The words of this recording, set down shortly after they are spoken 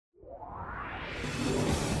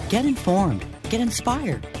Get informed, get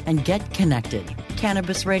inspired, and get connected.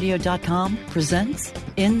 CannabisRadio.com presents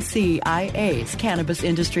NCIA's Cannabis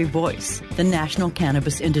Industry Voice. The National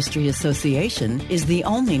Cannabis Industry Association is the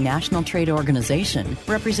only national trade organization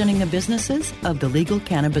representing the businesses of the legal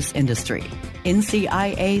cannabis industry.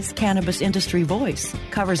 NCIA's Cannabis Industry Voice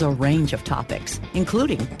covers a range of topics,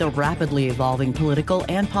 including the rapidly evolving political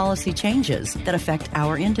and policy changes that affect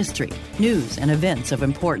our industry, news and events of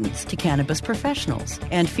importance to cannabis professionals,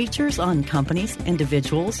 and features on companies,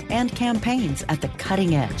 individuals, and campaigns at the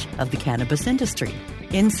cutting edge of the cannabis industry.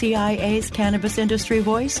 NCIA's Cannabis Industry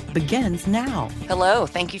Voice begins now. Hello,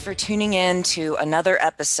 thank you for tuning in to another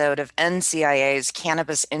episode of NCIA's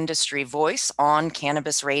Cannabis Industry Voice on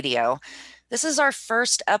Cannabis Radio. This is our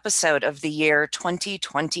first episode of the year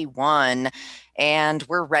 2021, and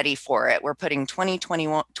we're ready for it. We're putting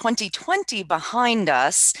 2020 behind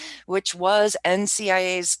us, which was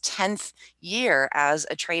NCIA's 10th year as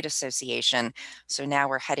a trade association. So now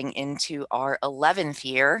we're heading into our 11th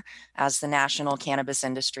year as the National Cannabis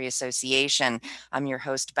Industry Association. I'm your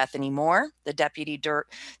host, Bethany Moore, the Deputy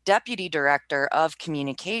Director of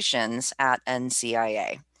Communications at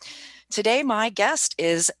NCIA. Today, my guest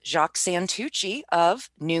is Jacques Santucci of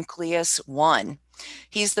Nucleus One.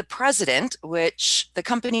 He's the president, which the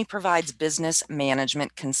company provides business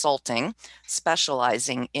management consulting,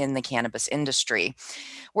 specializing in the cannabis industry.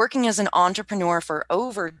 Working as an entrepreneur for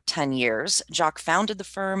over 10 years, Jacques founded the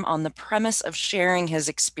firm on the premise of sharing his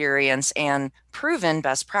experience and proven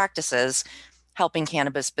best practices, helping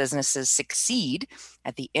cannabis businesses succeed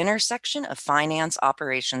at the intersection of finance,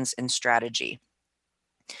 operations, and strategy.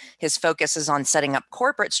 His focus is on setting up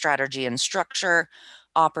corporate strategy and structure,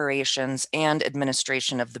 operations, and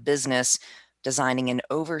administration of the business, designing and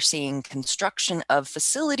overseeing construction of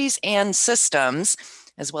facilities and systems,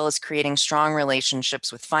 as well as creating strong relationships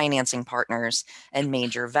with financing partners and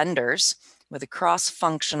major vendors with a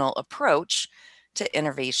cross-functional approach to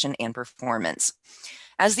innovation and performance.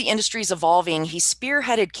 As the industry is evolving, he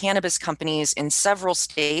spearheaded cannabis companies in several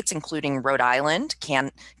states, including Rhode Island,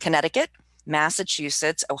 Connecticut,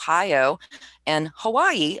 Massachusetts, Ohio, and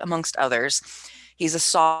Hawaii, amongst others. He's a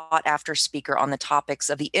sought-after speaker on the topics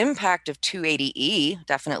of the impact of 280E,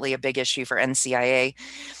 definitely a big issue for NCIA,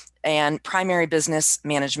 and primary business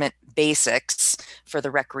management basics for the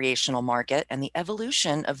recreational market and the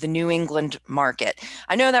evolution of the New England market.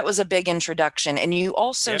 I know that was a big introduction, and you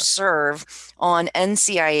also serve on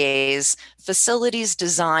NCIA's Facilities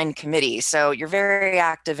Design Committee, so you're very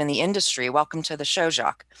active in the industry. Welcome to the show,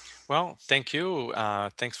 Jacques. Well, thank you.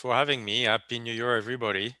 Thanks for having me. Happy New Year,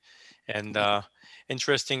 everybody. And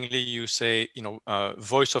interestingly, you say,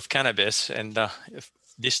 voice of cannabis, and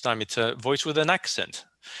this time it's a voice with an accent.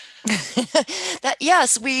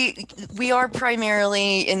 Yes, we are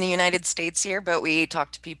primarily in the United States here, but we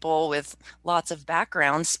talk to people with lots of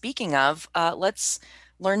backgrounds. Speaking of, let's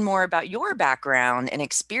learn more about your background and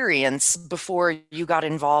experience before you got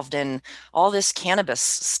involved in all this cannabis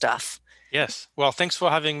stuff. Yes. Well, thanks for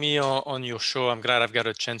having me on your show. I'm glad I've got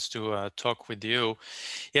a chance to talk with you.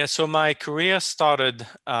 Yeah, so my career started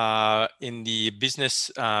in the business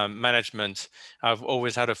management. I've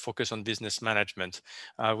always had a focus on business management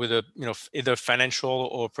with either financial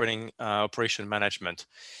or operation management.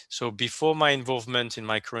 So before my involvement in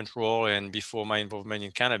my current role and before my involvement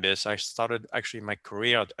in cannabis, I started actually my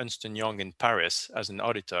career at Ernst & Young in Paris as an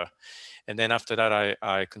auditor. And then after that,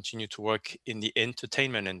 I continued to work in the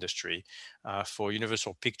entertainment industry for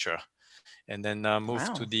Universal Picture. And then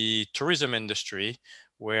moved to the tourism industry,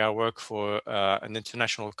 where I work for an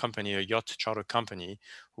international company, a yacht charter company,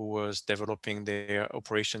 who was developing their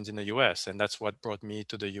operations in the US. And that's what brought me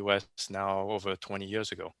to the US now over 20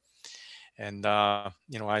 years ago. And, I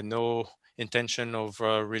had no intention of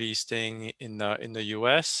really staying in the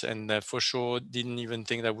US, and for sure didn't even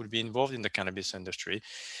think that I would be involved in the cannabis industry.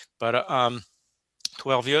 But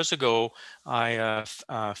 12 years ago, I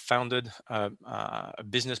founded a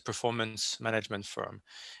business performance management firm.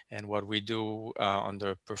 And what we do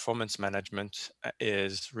under performance management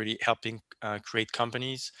is really helping create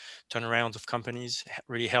companies, turnarounds of companies,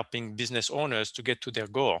 really helping business owners to get to their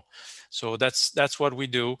goal. So that's what we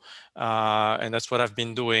do. And that's what I've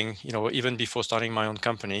been doing, even before starting my own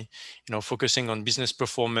company, focusing on business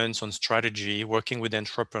performance, on strategy, working with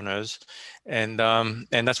entrepreneurs. And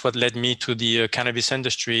that's what led me to the cannabis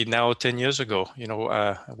industry now 10 years ago.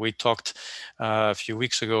 We talked a few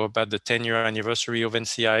weeks ago about the 10-year anniversary of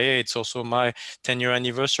NCIA. It's also my 10-year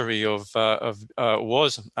anniversary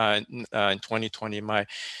was in 2020, my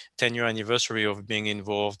 10-year anniversary of being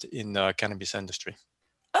involved in the cannabis industry.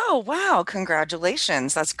 Oh, wow.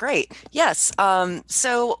 Congratulations. That's great. Yes.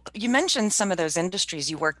 So you mentioned some of those industries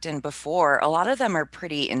you worked in before. A lot of them are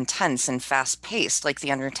pretty intense and fast-paced, like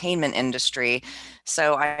the entertainment industry.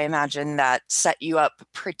 So I imagine that set you up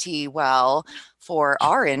pretty well for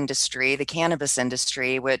our industry, the cannabis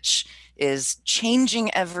industry, which is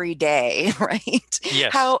changing every day, right?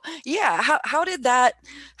 Yes. How did that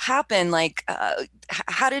happen?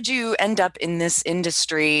 How did you end up in this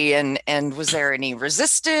industry, and was there any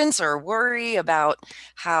resistance or worry about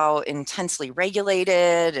how intensely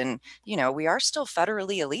regulated, and we are still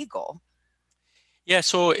federally illegal? Yeah,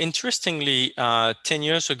 so interestingly, 10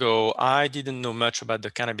 years ago, I didn't know much about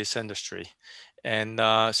the cannabis industry. And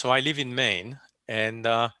so I live in Maine, and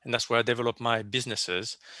that's where I developed my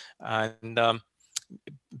businesses. And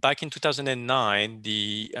back in 2009,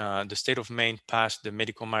 the state of Maine passed the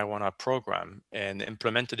medical marijuana program and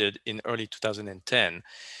implemented it in early 2010.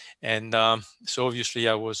 And so obviously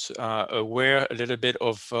I was aware a little bit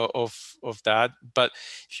of that. But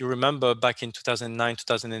if you remember back in 2009,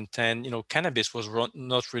 2010, cannabis was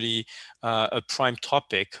not really a prime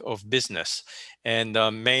topic of business. And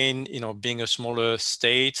Maine, being a smaller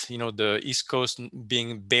state, the East Coast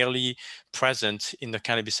being barely present in the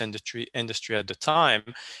cannabis industry at the time,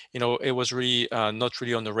 it was really not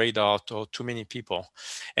really on the radar to too many people.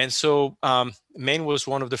 And so Maine was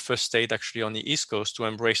one of the first states actually on the East Coast to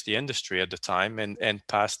embrace the industry at the time and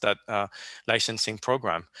pass that licensing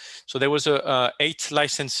program. So there was 8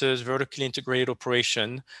 licenses, vertically integrated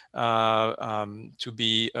operation to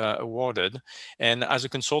be awarded. And as a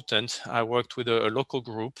consultant, I worked with a local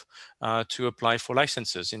group to apply for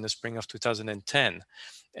licenses in the spring of 2010.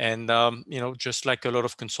 And just like a lot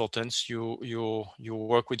of consultants, you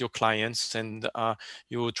work with your clients, and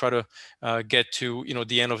you try to get to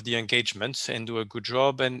the end of the engagement and do a good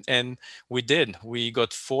job. And we did. We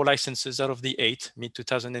got 4 licenses out of the 8 mid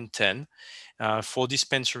 2010, 4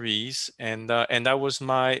 dispensaries, and that was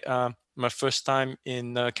my first time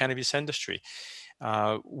in cannabis industry.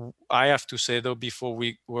 I have to say though, before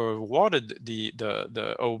we were awarded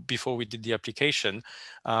before we did the application,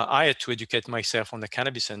 I had to educate myself on the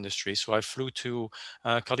cannabis industry. So I flew to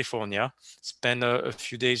California, spent a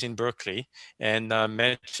few days in Berkeley, and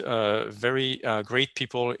met very great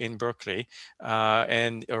people in Berkeley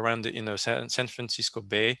and around the San Francisco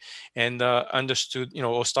Bay, and understood,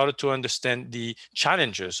 or started to understand the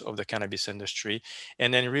challenges of the cannabis industry,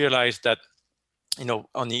 and then realized that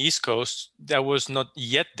on the East Coast, that was not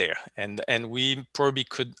yet there, and we probably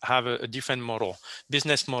could have a different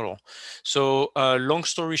business model. So, long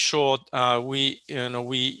story short, our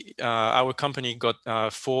company got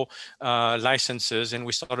 4 licenses, and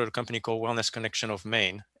we started a company called Wellness Connection of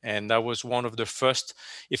Maine, and that was one of the first,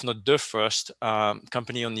 if not the first,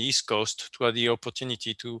 company on the East Coast to have the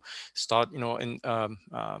opportunity to start, in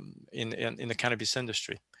the cannabis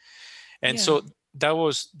industry. And Yeah. so that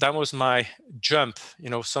was my jump.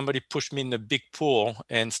 Somebody pushed me in the big pool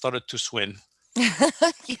and started to swim.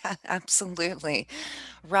 Yeah, absolutely.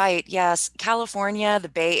 Right. Yes. California, the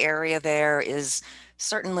Bay Area there is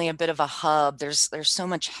certainly a bit of a hub. There's so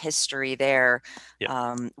much history there,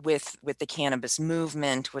 Yeah, with the cannabis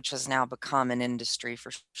movement, which has now become an industry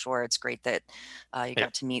for sure. It's great that you yeah.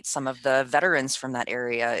 got to meet some of the veterans from that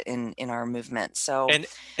area in our movement. So And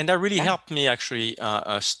that really yeah. helped me actually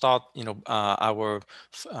start our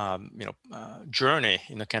journey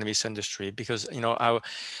in the cannabis industry, because I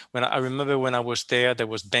remember when I was there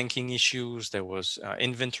was banking issues, there was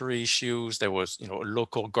inventory issues, there was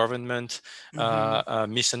local government Hmm.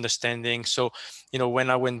 misunderstanding. So when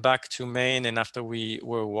I went back to Maine, and after we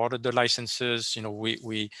were awarded the licenses,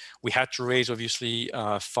 we had to raise obviously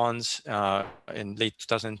funds in late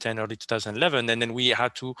 2010, early 2011, and then we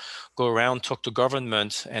had to go around, talk to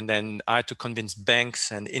government, and then I had to convince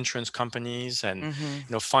banks and insurance companies, and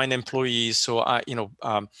Hmm. find employees. So I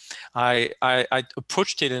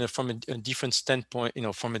approached it from a different standpoint,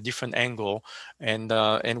 from a different angle, and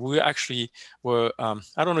we actually were,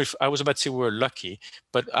 I don't know if I was about to say we were lucky,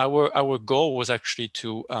 but our goal was actually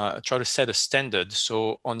to try to set a standard.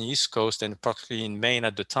 So on the East Coast, and particularly in Maine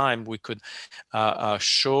at the time, we could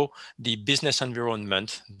show the business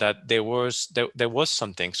environment that there was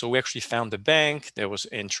something. So we actually found a bank. There was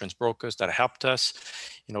insurance brokers that helped us.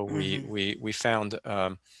 Hmm. We found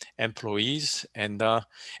employees, and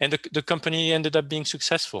the company ended up being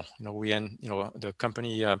successful. The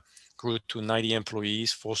company grew to 90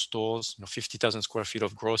 employees, 4 stores, 50,000 square feet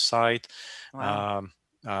of gross site. Wow.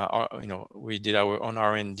 We did our own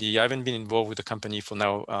R&D. I haven't been involved with the company for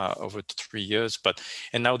now over 3 years,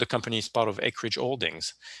 and now the company is part of Acreage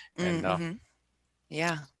Holdings, and Mm-hmm.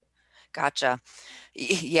 Yeah. Gotcha.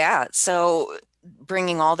 Yeah. So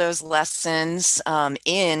bringing all those lessons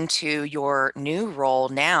into your new role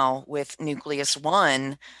now with Nucleus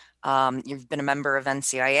One. You've been a member of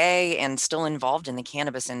NCIA and still involved in the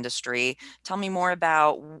cannabis industry. Tell me more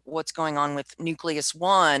about what's going on with Nucleus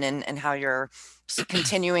One and how you're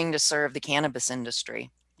continuing to serve the cannabis industry.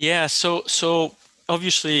 Yeah, so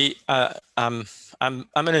obviously, I'm an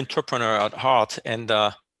entrepreneur at heart, and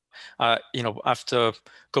after a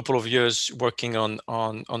couple of years working on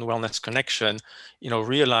Wellness Connection,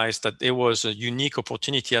 realized that there was a unique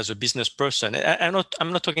opportunity as a business person. I'm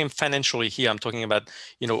not talking financially here. I'm talking about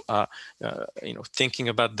thinking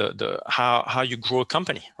about the how you grow a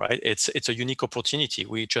company, right? It's a unique opportunity.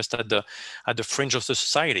 We just at the fringe of the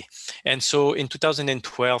society, and so in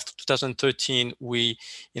 2012 to 2013, we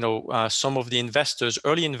some of the investors,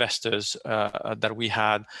 early investors that we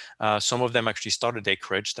had, some of them actually started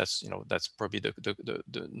Acreage. That's probably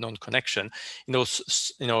the known connection.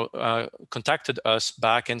 Contacted us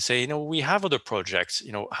back and say, we have other projects.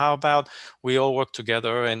 How about we all work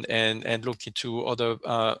together and look into other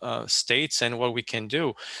states and what we can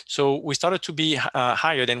do. So we started to be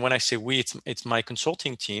hired. And when I say we, it's my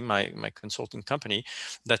consulting team, my consulting company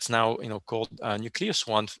that's now called Nucleus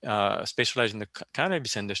One, specialized in the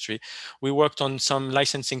cannabis industry. We worked on some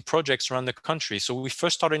licensing projects around the country. So we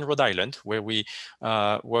first started in Rhode Island, where we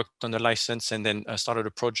worked on the license and then started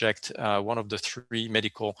a project, one of the three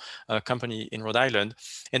medical company in Rhode Island,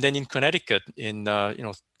 and then in Connecticut in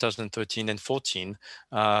 2013 and 14,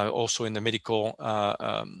 also in the medical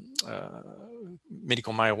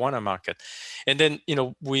marijuana market. And then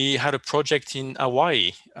we had a project in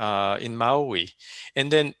Hawaii, in Maui,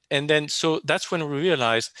 and then so that's when we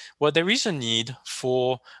realized, well, there is a need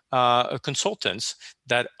for consultants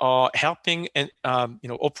that are helping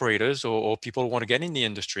operators or people who want to get in the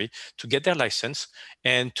industry to get their license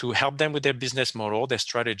and to help them with their business model, their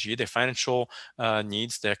strategy, their financial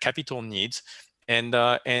needs, their capital needs, and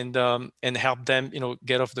help them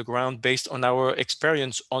get off the ground based on our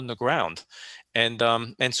experience on the ground. And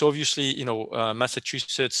so obviously,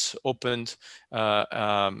 Massachusetts opened,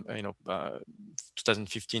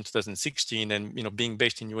 2015, 2016, and being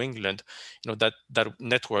based in New England, that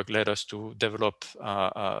network led us to develop,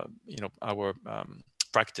 our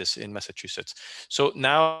practice in Massachusetts. So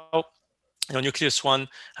now, Nucleus One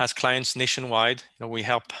has clients nationwide. We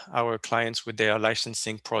help our clients with their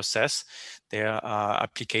licensing process, their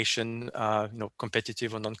application,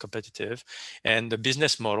 competitive or non-competitive, and the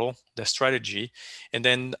business model, the strategy, and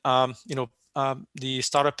then the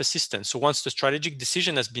startup assistance. So once the strategic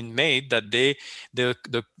decision has been made that the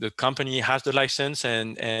company has the license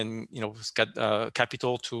and it's got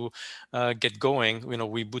capital to get going,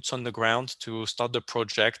 we boots on the ground to start the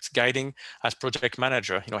project, guiding as project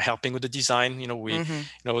manager, helping with the design. We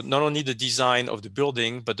not only the design of the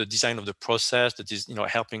building, but the design of the process, that is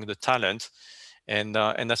helping the talent, and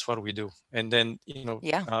that's what we do. And then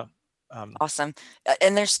awesome.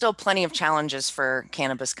 And there's still plenty of challenges for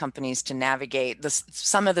cannabis companies to navigate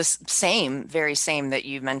some of the very same that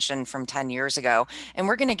you mentioned from 10 years ago. And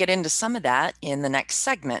we're going to get into some of that in the next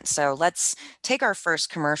segment. So let's take our first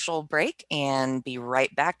commercial break and be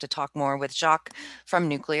right back to talk more with Jacques from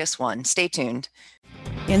Nucleus One. Stay tuned.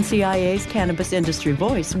 NCIA's Cannabis Industry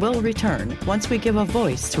Voice will return once we give a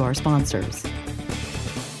voice to our sponsors.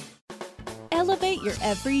 Elevate your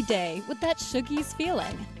everyday with that Shoogies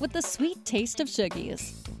feeling, with the sweet taste of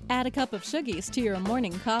Shoogies. Add a cup of Shoogies to your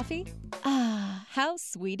morning coffee. Ah, how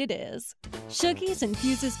sweet it is. Shoogies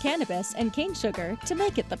infuses cannabis and cane sugar to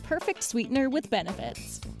make it the perfect sweetener with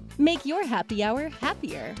benefits. Make your happy hour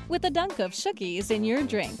happier with a dunk of Shoogies in your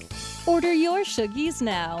drink. Order your Shoogies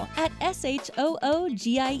now at shoogies.com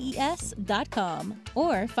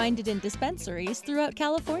or find it in dispensaries throughout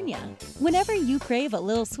California. Whenever you crave a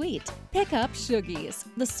little sweet, pick up Shoogies,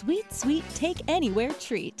 the sweet, sweet take-anywhere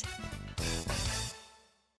treat.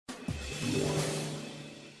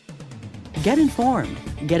 Get informed,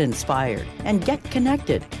 get inspired, and get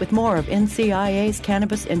connected with more of NCIA's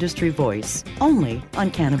Cannabis Industry Voice, only on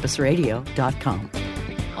CannabisRadio.com.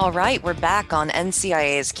 All right, we're back on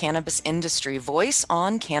NCIA's Cannabis Industry Voice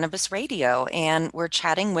on Cannabis Radio, and we're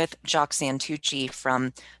chatting with Jacques Santucci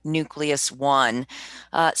from Nucleus One.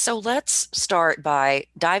 So let's start by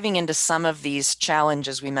diving into some of these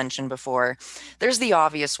challenges we mentioned before. There's the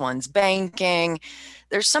obvious ones, banking.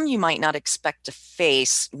 There's some you might not expect to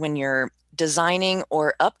face when you're designing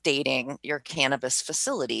or updating your cannabis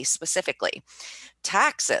facility specifically.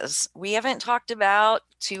 Taxes. We haven't talked about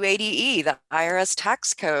 280E, the IRS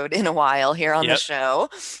tax code, in a while here on the show,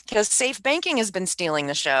 because safe banking has been stealing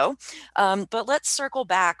the show. But let's circle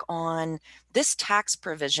back on this tax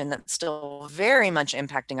provision that's still very much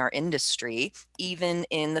impacting our industry, even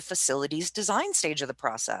in the facilities design stage of the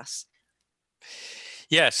process.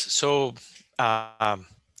 Yes. So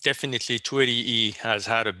definitely 280E has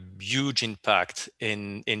had a huge impact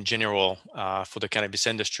in general for the cannabis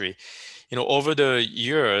industry. Over the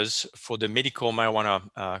years, for the medical marijuana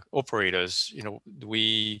operators,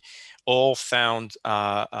 we all found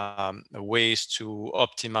ways to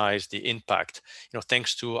optimize the impact.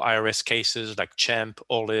 Thanks to IRS cases like Champ,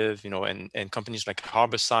 Olive, and companies like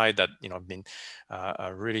Harborside that have been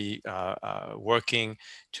really working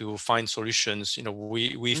to find solutions.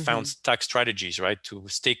 We found tax strategies, right, to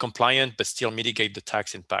stay compliant but still mitigate the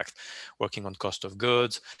tax impact, working on cost of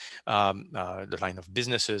goods, the line of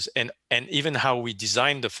businesses, and even how we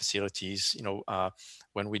design the facilities.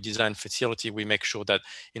 When we design facility, we make sure that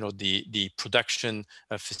the production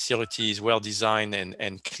facility is well designed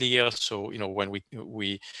and clear. So when we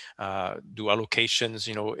do allocations,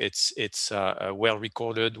 it's well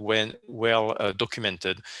recorded, well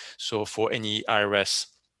documented. So for any IRS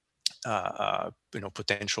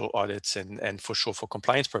potential audits and for sure for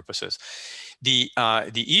compliance purposes. The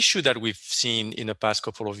issue that we've seen in the past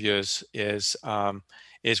couple of years is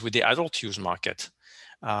with the adult use market.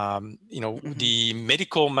 The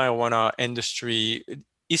medical marijuana industry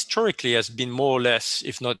historically has been more or less,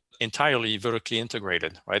 if not entirely, vertically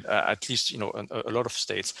integrated, right? At least, a lot of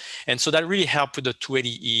states. And so that really helped with the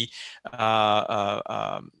 280E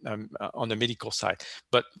on the medical side.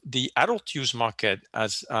 But the adult use market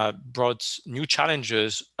has brought new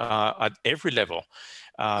challenges at every level.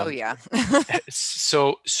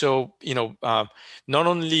 So not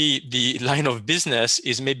only the line of business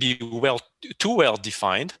is maybe too well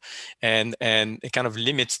defined, and it kind of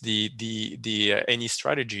limits the any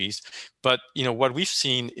strategies, but what we've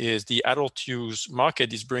seen is the adult use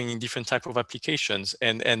market is bringing different type of applications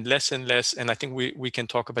and less and less, and I think we can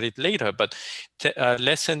talk about it later, but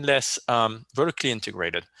less and less vertically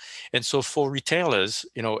integrated. And so for retailers,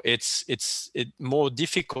 it's more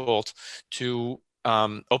difficult to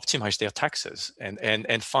optimize their taxes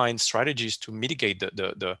and find strategies to mitigate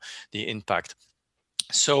the impact.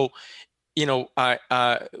 So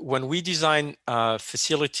when we design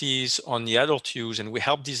facilities on the adult use and we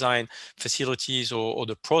help design facilities or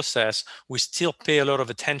the process, we still pay a lot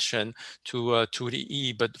of attention to the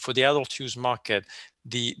E. But for the adult use market,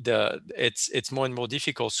 it's more and more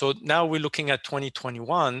difficult. So now we're looking at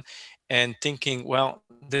 2021 and thinking, well,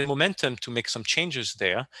 the momentum to make some changes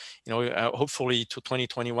there. Hopefully to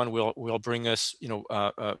 2021 will bring us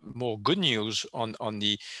more good news on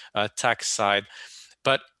the tax side.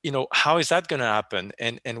 But how is that going to happen?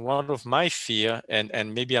 And one of my fear,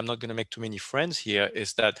 and maybe I'm not going to make too many friends here,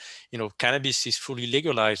 is that cannabis is fully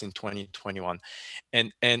legalized in 2021,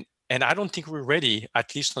 and I don't think we're ready,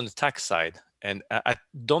 at least on the tax side. And I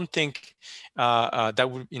don't think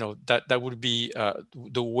that would be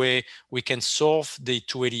the way we can solve the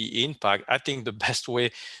 280 impact. I think the best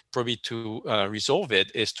way probably to resolve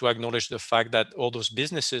it is to acknowledge the fact that all those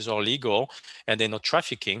businesses are legal and they're not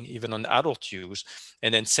trafficking, even on adult use,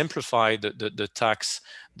 and then simplify the tax,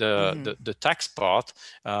 the tax part.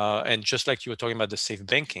 And just like you were talking about the safe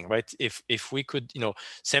banking, right? If we could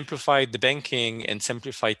simplify the banking and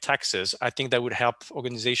simplify taxes, I think that would help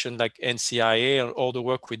organizations like NCIA and all the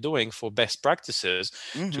work we're doing for best practices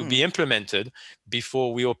to be implemented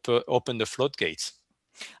before we open the floodgates.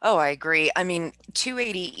 Oh, I agree. I mean,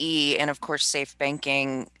 280E and of course Safe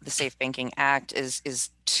Banking, the Safe Banking Act is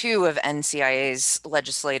two of NCIA's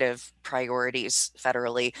legislative priorities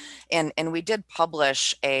federally. And we did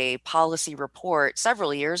publish a policy report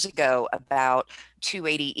several years ago about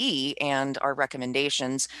 280E and our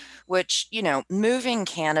recommendations, which, moving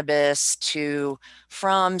cannabis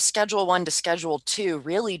from Schedule 1 to Schedule 2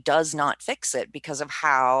 really does not fix it because of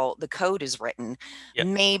how the code is written. Yep.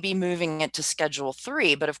 Maybe moving it to Schedule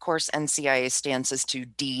 3, but of course NCIA's stance is to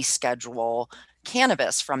deschedule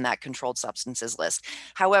cannabis from that controlled substances list.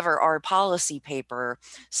 However, our policy paper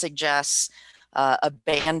suggests a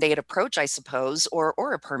band-aid approach, I suppose, or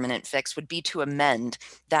a permanent fix would be to amend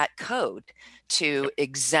that code to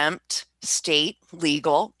exempt state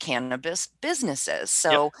legal cannabis businesses.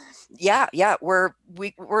 So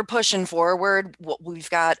we're pushing forward. We've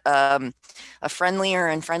got a friendlier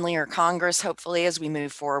and friendlier Congress, hopefully, as we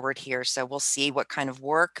move forward here. So we'll see what kind of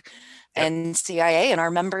work NCIA and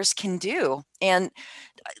our members can do. And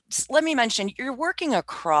let me mention, you're working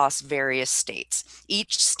across various states.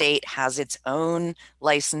 Each state has its own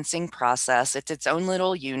licensing process. It's its own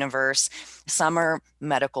little universe. Some are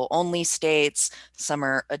medical only states, some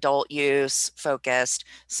are adult use focused,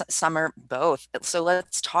 some are both. So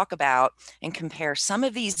let's talk about and compare some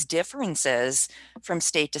of these differences from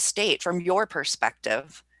state to state from your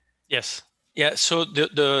perspective. Yes. Yeah. So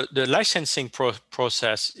the licensing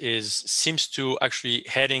process seems to actually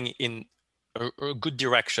heading in a good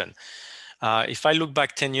direction. If I look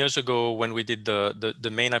back 10 years ago when we did the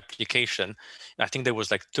main application, I think there was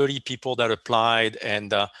like 30 people that applied,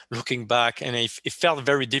 and looking back, and it felt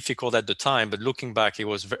very difficult at the time, but looking back, it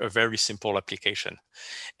was a very simple application.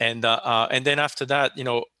 And then after that,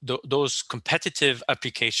 those competitive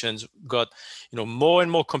applications got, more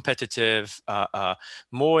and more competitive,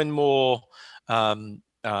 more and more kind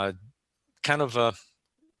of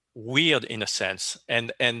weird in a sense,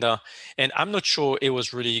 and I'm not sure it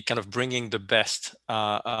was really kind of bringing the best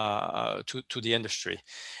to the industry.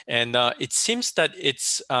 And it seems that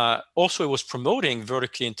it's also it was promoting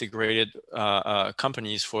vertically integrated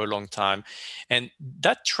companies for a long time, and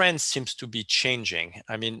that trend seems to be changing.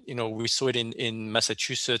 I mean, we saw it in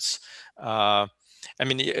Massachusetts.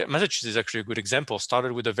 Massachusetts is actually a good example.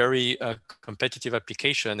 Started with a very competitive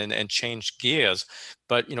application and changed gears.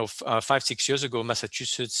 But 5-6 years ago,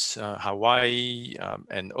 Massachusetts, Hawaii,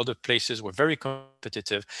 and other places were very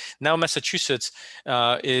competitive. Now Massachusetts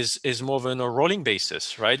is more of on a rolling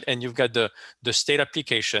basis, right? And you've got the state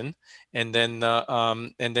application, and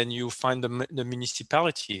then you find the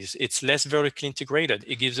municipalities. It's less vertically integrated.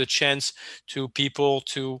 It gives a chance to people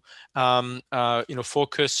to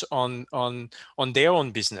focus on their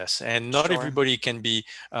own business, and not Sure. everybody can be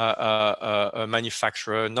a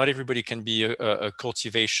manufacturer. Not everybody can be a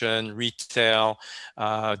cultivation, retail,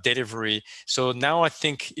 delivery. So now I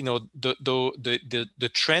think the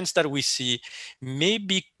trends that we see may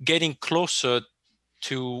be getting closer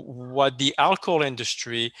to what the alcohol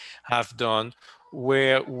industry have done,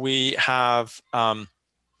 where we have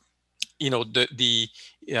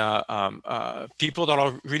people that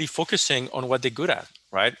are really focusing on what they're good at,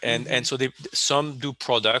 right? And so some do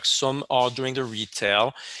products, some are doing the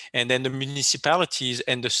retail, and then the municipalities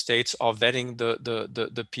and the states are vetting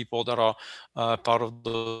the people that are part of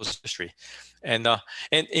those industry. And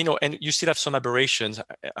you still have some aberrations,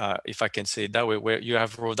 if I can say it that way, where you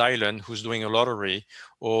have Rhode Island who's doing a lottery,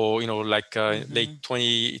 or late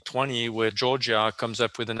 2020, where Georgia comes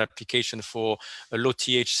up with an application for a low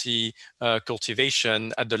THC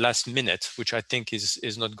cultivation at the last minute, which I think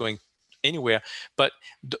is not going anywhere. But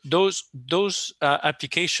those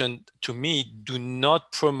applications, to me, do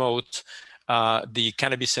not promote the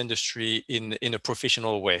cannabis industry in a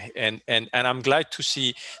professional way, and I'm glad to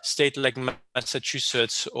see states like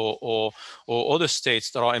Massachusetts or other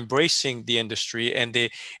states that are embracing the industry, and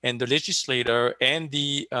the legislator and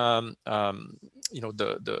the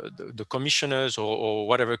the commissioners or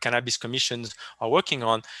whatever cannabis commissions are working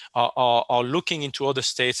on are looking into other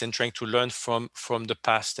states and trying to learn from the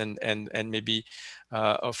past and maybe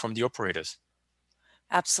from the operators.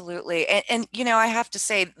 Absolutely. And I have to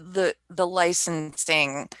say the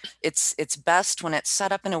licensing, it's best when it's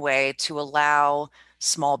set up in a way to allow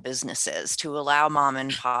small businesses, to allow mom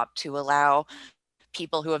and pop, to allow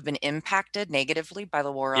people who have been impacted negatively by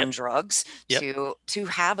the war on drugs to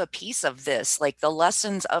have a piece of this. Like, the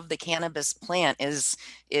lessons of the cannabis plant is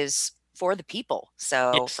for the people.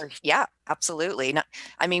 So Yes. Absolutely. No,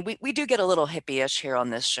 I mean, we do get a little hippie-ish here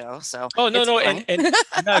on this show. So no, fun. and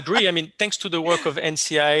I agree. I mean, thanks to the work of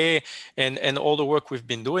NCIA and all the work we've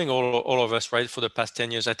been doing, all of us, right, for the past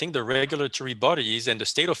 10 years, I think the regulatory bodies and the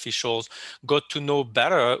state officials got to know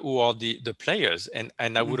better who are the players. And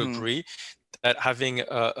I would agree that having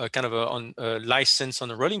a kind of a license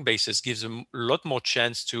on a rolling basis gives them a lot more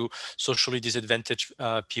chance to socially disadvantaged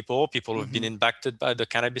people who've been impacted by the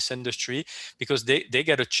cannabis industry, because they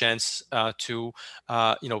get a chance to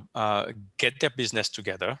get their business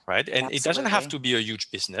together, right? And it doesn't have to be a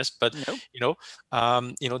huge business, but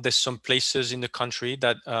there's some places in the country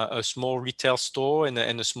that a small retail store and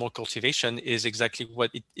a small cultivation is exactly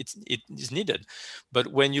what it is needed. But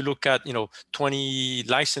when you look at 20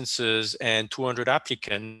 licenses and 200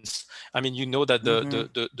 applicants, I mean, that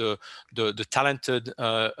the talented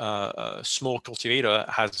small cultivator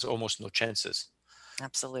has almost no chances.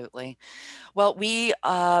 Absolutely. Well, we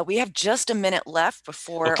have just a minute left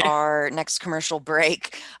before our next commercial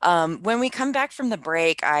break. When we come back from the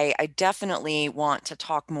break, I definitely want to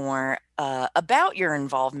talk more about your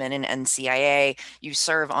involvement in NCIA. You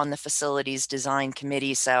serve on the facilities design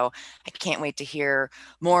committee, so I can't wait to hear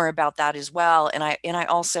more about that as well. And I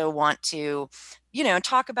also want to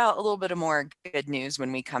talk about a little bit of more good news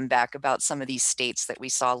when we come back about some of these states that we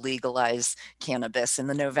saw legalize cannabis in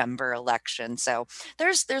the November election. So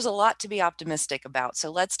there's a lot to be optimistic about.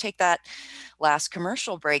 So let's take that last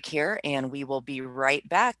commercial break here, and we will be right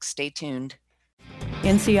back. Stay tuned.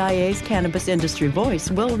 NCIA's Cannabis Industry Voice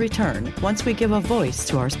will return once we give a voice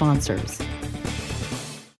to our sponsors.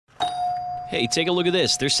 Hey, take a look at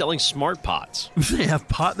this. They're selling smart pots. They have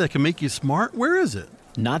pot that can make you smart? Where is it?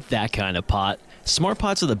 Not that kind of pot. Smart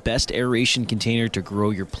pots are the best aeration container to grow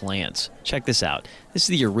your plants. Check this out. This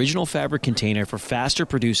is the original fabric container for faster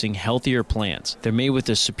producing, healthier plants. They're made with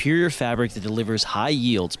a superior fabric that delivers high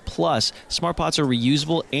yields. Plus, smart pots are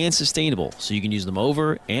reusable and sustainable, so you can use them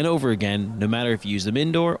over and over again, no matter if you use them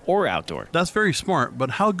indoor or outdoor. That's very smart,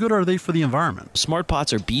 but how good are they for the environment? Smart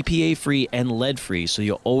pots are BPA-free and lead-free, so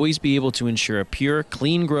you'll always be able to ensure a pure,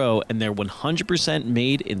 clean grow, and they're 100%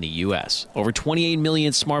 made in the U.S. Over 28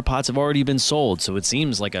 million smart pots have already been sold, so it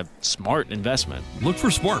seems like a smart investment. Look for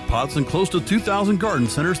smart pots in close to 2,000 garden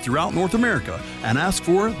centers throughout North America and ask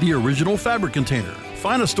for the original fabric container.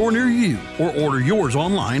 Find a store near you or order yours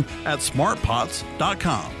online at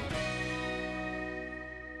smartpots.com.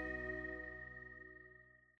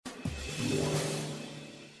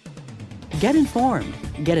 Get informed,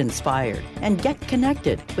 get inspired, and get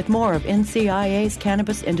connected with more of NCIA's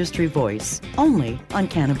Cannabis Industry Voice, only on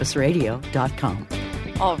CannabisRadio.com.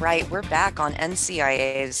 All right, we're back on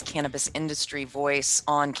NCIA's Cannabis Industry Voice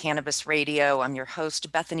on Cannabis Radio. I'm your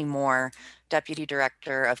host, Bethany Moore, Deputy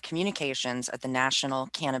Director of Communications at the National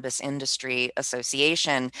Cannabis Industry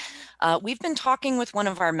Association. We've been talking with one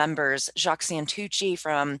of our members, Jacques Santucci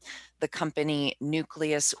from the company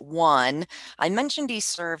Nucleus One. I mentioned he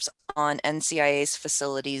serves on NCIA's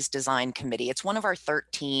Facilities Design Committee. It's one of our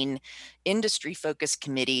 13 industry-focused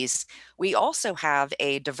committees. We also have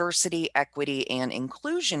a Diversity, Equity, and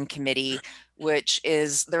Inclusion Committee, which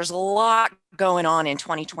is, there's a lot going on in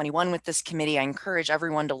 2021 with this committee. I encourage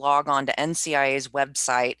everyone to log on to NCIA's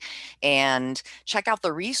website and check out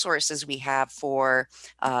the resources we have for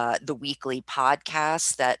the weekly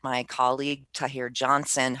podcast that my colleague Tahir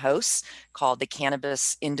Johnson hosts called the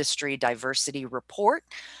Cannabis Industry Diversity Report.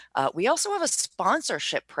 We also have a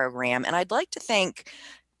sponsorship program, and I'd like to thank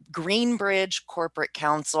Greenbridge Corporate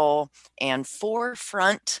Counsel and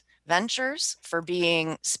Forefront Ventures for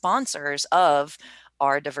being sponsors of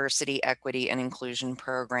our Diversity, Equity, and Inclusion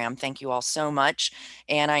program. Thank you all so much.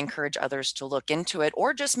 And I encourage others to look into it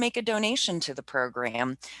or just make a donation to the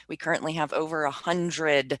program. We currently have over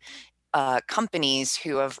 100 companies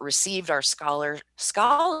who have received our scholarship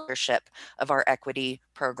of our equity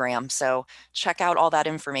program. So check out all that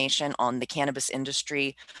information on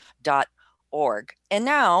thecannabisindustry.org. And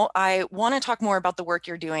now I want to talk more about the work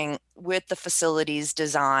you're doing with the Facilities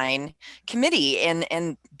Design Committee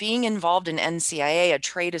and being involved in NCIA, a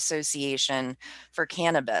trade association for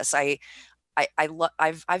cannabis. I've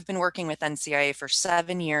been working with NCIA for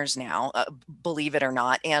 7 years now, believe it or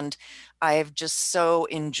not, and I've just so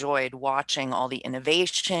enjoyed watching all the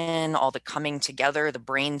innovation, all the coming together, the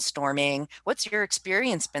brainstorming. What's your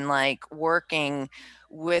experience been like working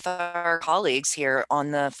with our colleagues here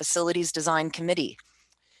on the Facilities Design Committee?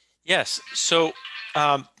 Yes, so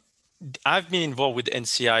I've been involved with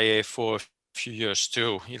NCIA for few years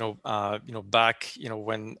too, back,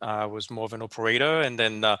 when I was more of an operator, and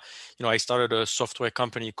then, I started a software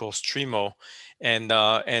company called Streamo, and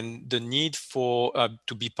the need for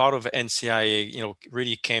to be part of NCIA,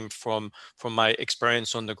 really came from my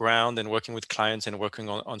experience on the ground and working with clients and working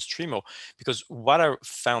on Streamo, because what I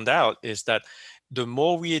found out is that the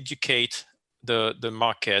more we educate the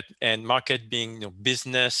market, and market being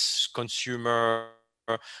business, consumer,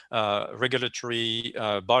 regulatory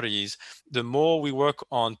bodies, the more we work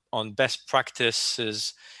on best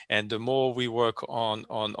practices and the more we work on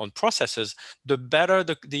processes, the better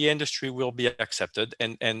the industry will be accepted,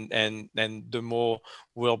 and the more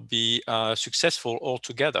will be successful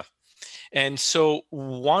altogether. And so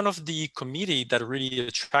one of the committee that really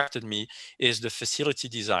attracted me is the facility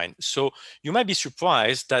design. So you might be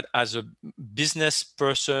surprised that as a business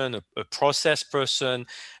person, a process person,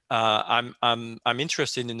 I'm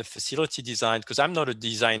interested in the facility design, because I'm not a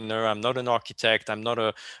designer, I'm not an architect, I'm not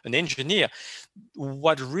an engineer.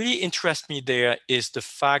 What really interests me there is the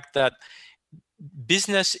fact that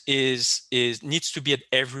business needs to be at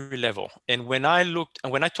every level. And when I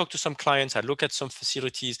talk to some clients, I look at some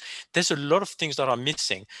facilities, there's a lot of things that are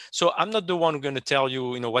missing. So I'm not the one going to tell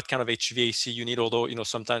you, what kind of HVAC you need, although,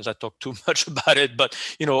 sometimes I talk too much about it, but,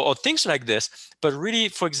 or things like this. But really,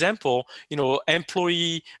 for example,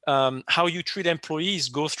 employee, how you treat employees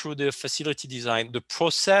go through the facility design, the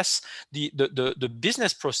process, the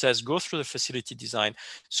business process go through the facility design.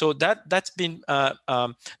 So that's been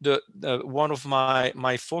one of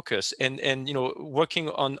my focus, and working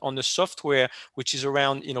on the software, which is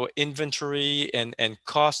around inventory and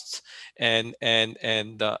costs and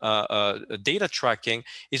data tracking,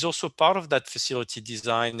 is also part of that facility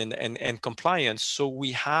design and compliance. So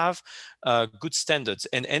we have good standards,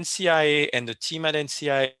 and NCIA and the team at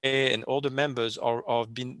NCIA and all the members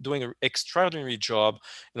have been doing an extraordinary job,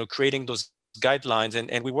 creating those guidelines,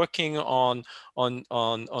 and we're working on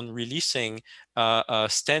releasing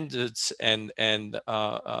standards, and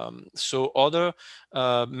so other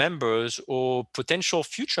members or potential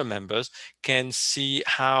future members can see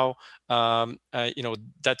how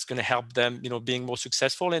that's going to help them being more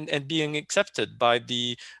successful and being accepted by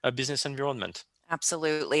the business environment.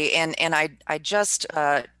 Absolutely. And I just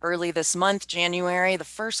early this month, January, the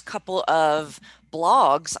first couple of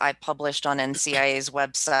blogs I published on NCIA's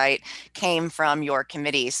website came from your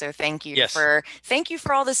committee. So thank you for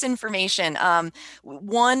all this information.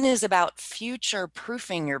 One is about future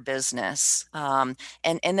proofing your business. And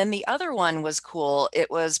then the other one was cool.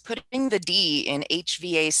 It was putting the D in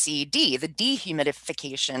HVAC-D, the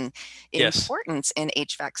dehumidification importance in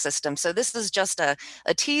HVAC systems. So this is just a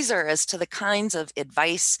teaser as to the kinds of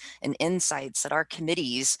advice and insights that our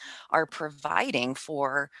committees are providing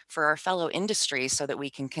for our fellow industry, so that we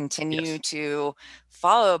can continue to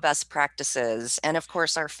follow best practices. And of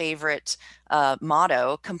course, our favorite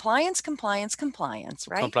motto, compliance, compliance, compliance,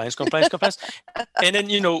 right? Compliance, compliance, compliance. And then,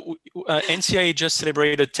 NCIA just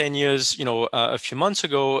celebrated 10 years, a few months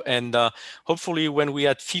ago. And hopefully when we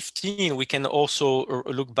at 15, we can also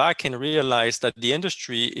look back and realize that the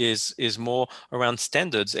industry is more around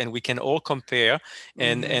standards, and we can all compare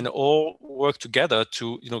and all work together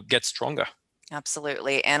to, get stronger.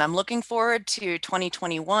 Absolutely. And I'm looking forward to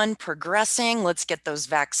 2021 progressing. Let's get those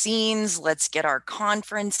vaccines. Let's get our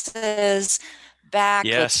conferences back.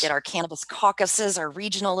 Yes. Let's get our cannabis caucuses, our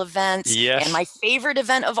regional events. Yes. And my favorite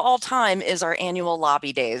event of all time is our annual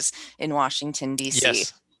lobby days in Washington, D.C.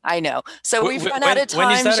 Yes. I know. So we've run out of time,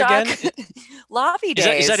 when is that Jacques. Again? Lobby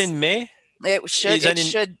days. Is that in May? It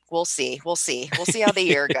should. We'll see. We'll see how the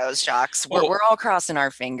year goes, Jacques. We're all crossing our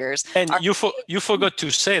fingers. And you forgot to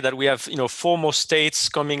say that we have 4 more states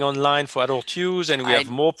coming online for adult use, and we have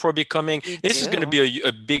more probably coming. This is going to be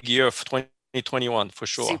a big year for 2021 for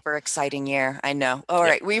sure. Super exciting year. I know. All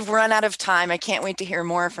right. We've run out of time. I can't wait to hear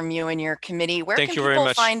more from you and your committee. Where can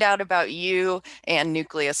people find out about you and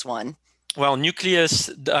Nucleus One? Well,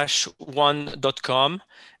 nucleus-one.com.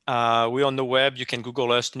 We're on the web. You can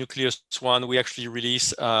Google us, Nucleus One. We actually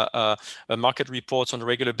release market reports on a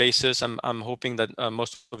regular basis. I'm hoping that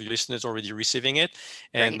most of your listeners are already receiving it.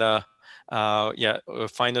 And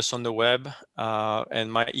find us on the web.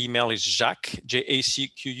 And my email is Jacques,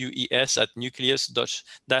 JACQUES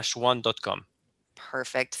 @nucleus-one.com.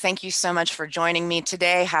 Perfect. Thank you so much for joining me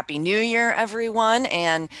today. Happy New Year, everyone.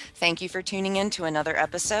 And thank you for tuning in to another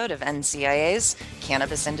episode of NCIA's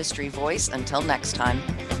Cannabis Industry Voice. Until next time.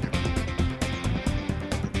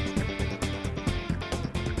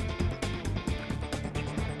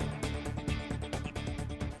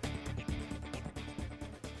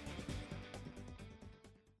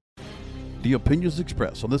 The opinions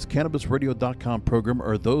expressed on this CannabisRadio.com program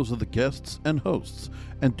are those of the guests and hosts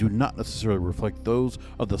and do not necessarily reflect those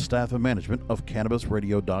of the staff and management of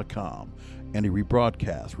CannabisRadio.com. Any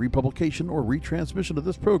rebroadcast, republication, or retransmission of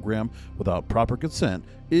this program without proper consent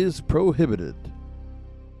is prohibited.